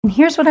And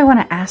here's what I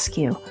want to ask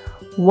you.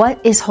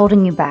 What is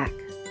holding you back?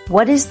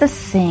 What is the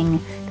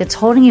thing that's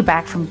holding you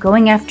back from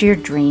going after your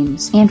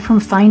dreams and from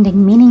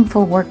finding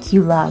meaningful work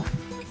you love?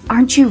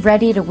 Aren't you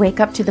ready to wake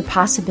up to the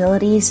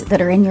possibilities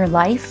that are in your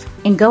life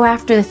and go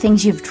after the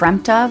things you've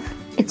dreamt of?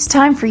 It's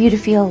time for you to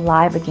feel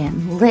alive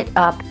again, lit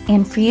up,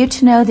 and for you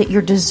to know that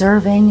you're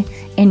deserving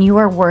and you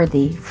are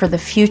worthy for the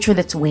future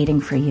that's waiting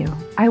for you.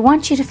 I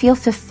want you to feel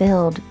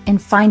fulfilled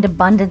and find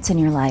abundance in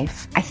your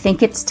life. I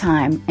think it's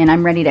time, and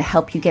I'm ready to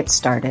help you get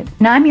started.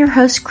 And I'm your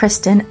host,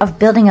 Kristen, of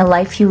Building a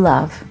Life You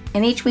Love.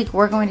 And each week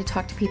we're going to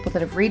talk to people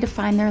that have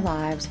redefined their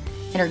lives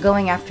and are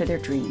going after their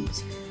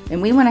dreams.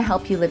 And we want to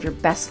help you live your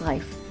best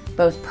life,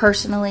 both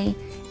personally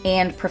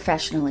and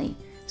professionally.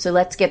 So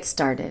let's get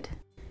started.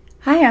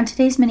 Hi, on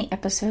today's mini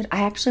episode,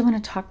 I actually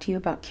want to talk to you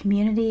about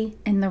community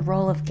and the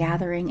role of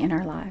gathering in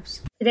our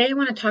lives. Today I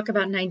want to talk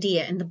about an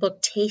idea in the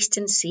book Taste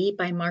and See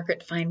by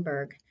Margaret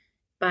Feinberg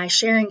by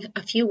sharing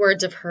a few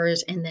words of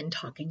hers and then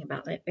talking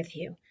about it with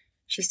you.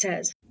 She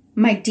says,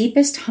 "My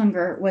deepest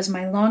hunger was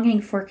my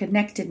longing for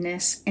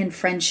connectedness and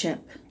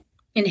friendship.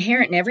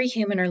 Inherent in every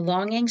human are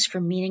longings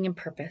for meaning and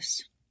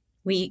purpose.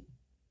 We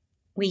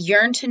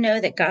yearn to know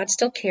that God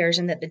still cares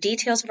and that the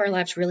details of our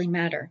lives really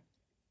matter.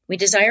 We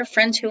desire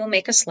friends who will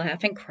make us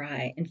laugh and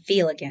cry and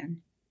feel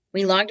again.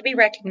 We long to be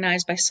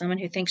recognized by someone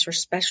who thinks we're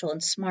special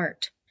and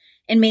smart,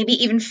 and maybe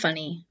even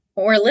funny,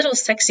 or a little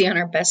sexy on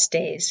our best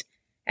days.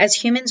 As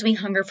humans, we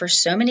hunger for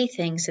so many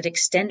things that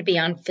extend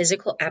beyond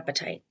physical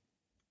appetite.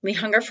 We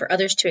hunger for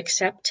others to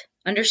accept,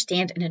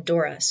 understand, and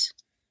adore us.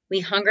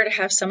 We hunger to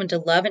have someone to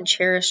love and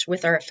cherish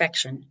with our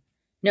affection.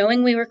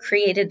 Knowing we were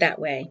created that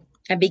way,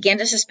 I began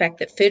to suspect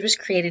that food was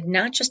created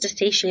not just to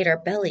satiate our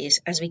bellies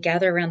as we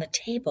gather around the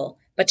table,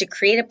 but to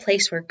create a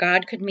place where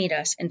God could meet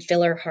us and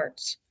fill our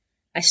hearts.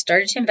 I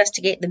started to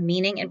investigate the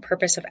meaning and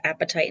purpose of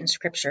appetite in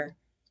Scripture.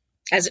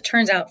 As it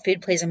turns out,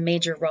 food plays a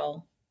major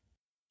role."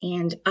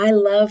 And I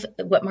love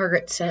what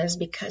Margaret says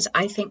because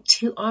I think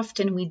too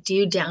often we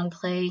do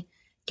downplay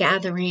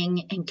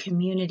gathering and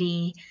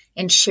community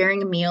and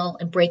sharing a meal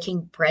and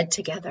breaking bread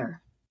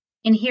together.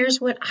 And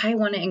here's what I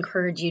want to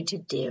encourage you to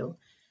do.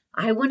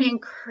 I want to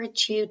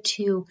encourage you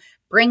to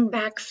bring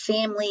back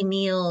family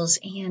meals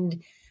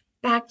and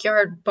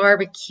backyard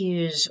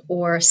barbecues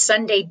or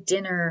Sunday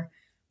dinner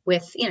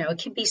with,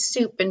 it could be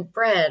soup and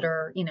bread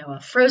or, a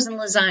frozen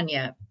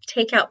lasagna,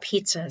 takeout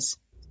pizzas.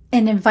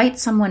 And invite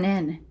someone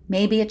in.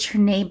 Maybe it's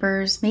your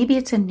neighbors, maybe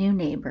it's a new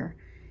neighbor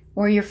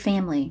or your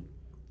family.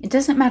 It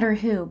doesn't matter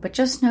who, but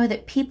just know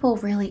that people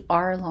really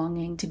are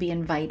longing to be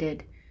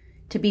invited,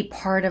 to be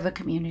part of a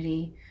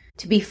community,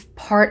 to be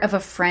part of a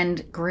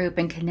friend group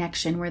and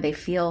connection where they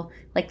feel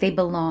like they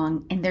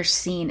belong and they're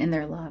seen and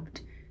they're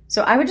loved.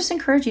 So I would just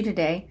encourage you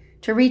today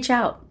to reach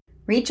out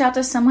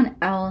to someone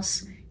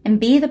else and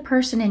be the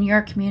person in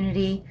your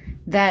community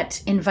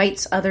that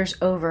invites others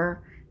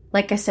over.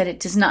 Like I said, it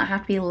does not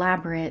have to be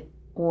elaborate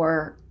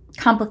or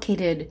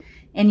complicated,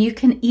 and you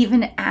can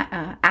even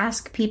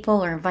ask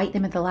people or invite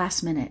them at the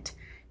last minute.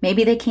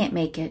 Maybe they can't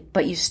make it,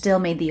 but you still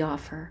made the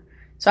offer.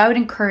 So I would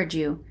encourage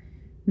you,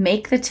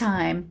 make the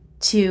time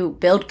to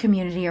build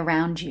community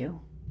around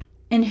you.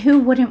 And who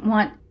wouldn't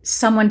want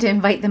someone to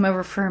invite them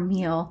over for a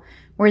meal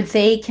where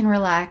they can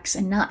relax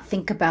and not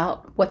think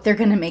about what they're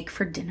going to make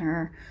for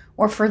dinner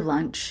or for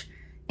lunch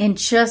and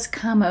just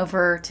come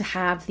over to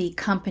have the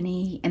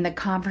company and the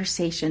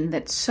conversation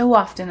that so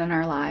often in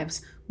our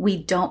lives we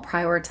don't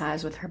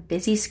prioritize with our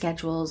busy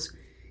schedules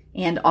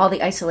and all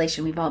the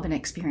isolation we've all been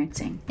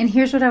experiencing. And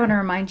here's what I want to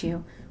remind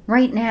you.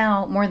 Right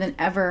now, more than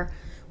ever,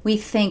 we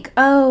think,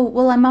 oh,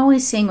 well, I'm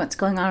always seeing what's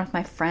going on with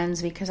my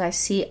friends because I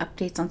see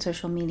updates on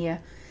social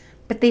media.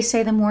 But they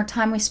say the more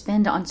time we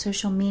spend on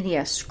social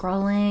media,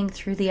 scrolling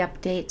through the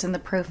updates and the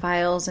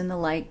profiles and the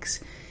likes,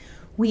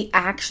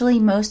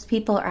 most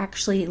people are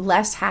actually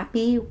less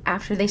happy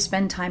after they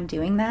spend time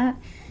doing that.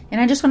 And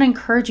I just want to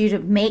encourage you to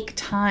make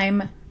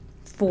time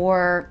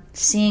for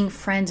seeing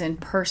friends in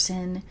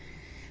person,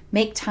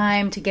 make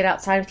time to get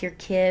outside with your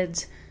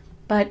kids.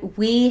 But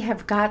we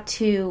have got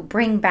to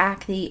bring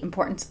back the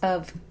importance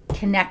of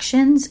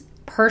connections,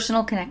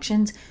 personal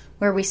connections,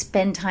 where we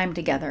spend time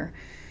together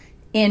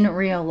in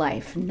real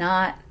life,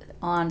 not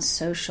on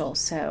social.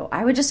 So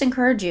I would just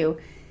encourage you,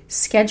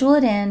 schedule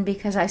it in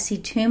because I see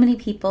too many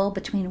people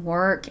between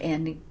work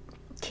and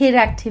kid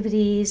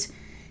activities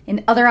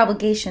and other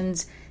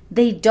obligations,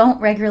 they don't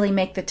regularly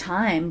make the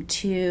time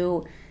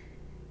to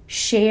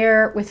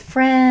share with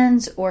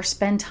friends or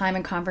spend time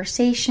in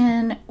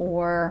conversation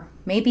or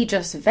maybe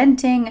just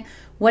venting,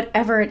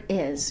 whatever it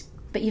is.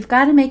 But you've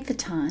got to make the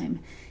time.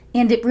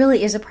 And it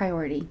really is a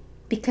priority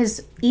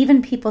because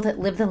even people that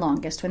live the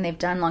longest, when they've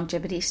done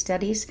longevity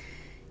studies,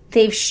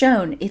 they've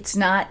shown it's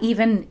not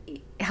even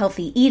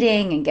healthy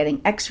eating and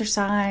getting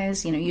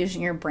exercise,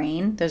 using your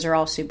brain. Those are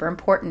all super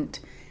important.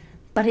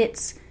 But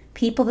it's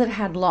people that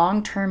had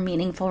long-term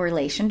meaningful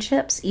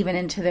relationships, even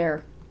into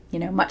their,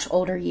 much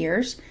older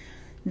years.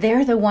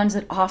 They're the ones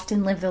that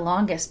often live the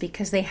longest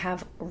because they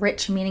have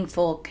rich,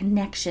 meaningful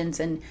connections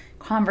and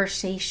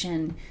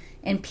conversation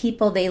and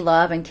people they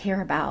love and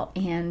care about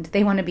and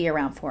they want to be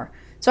around for.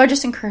 So I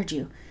just encourage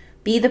you,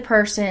 be the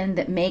person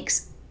that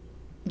makes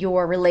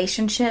your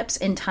relationships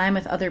and time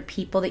with other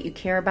people that you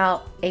care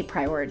about a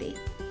priority.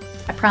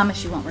 I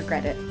promise you won't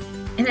regret it.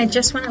 And I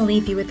just want to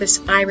leave you with this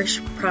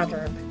Irish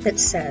proverb that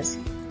says,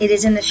 "It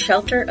is in the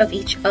shelter of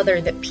each other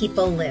that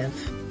people live."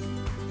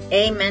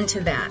 Amen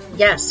to that.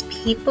 Yes,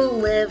 people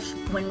live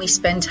when we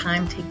spend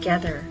time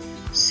together.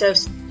 So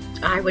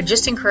I would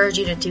just encourage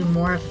you to do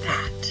more of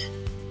that.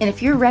 And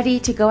if you're ready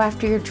to go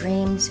after your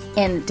dreams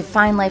and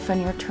define life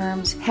on your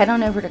terms, head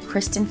on over to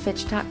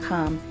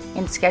KristenFitch.com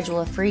and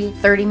schedule a free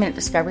 30-minute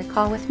discovery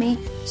call with me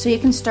so you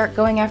can start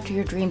going after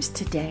your dreams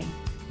today.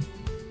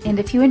 And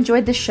if you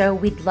enjoyed the show,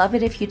 we'd love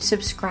it if you'd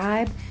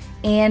subscribe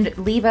and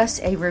leave us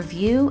a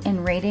review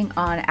and rating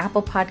on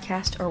Apple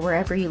Podcast or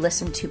wherever you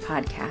listen to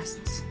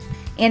podcasts.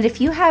 And if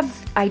you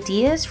have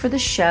ideas for the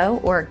show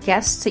or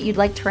guests that you'd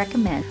like to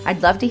recommend,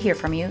 I'd love to hear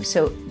from you.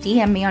 So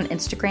DM me on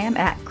Instagram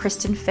at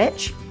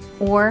KristenFitch,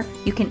 or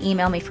you can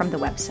email me from the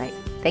website.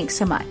 Thanks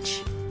so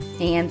much.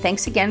 And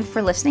thanks again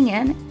for listening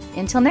in.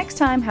 Until next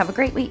time, have a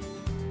great week.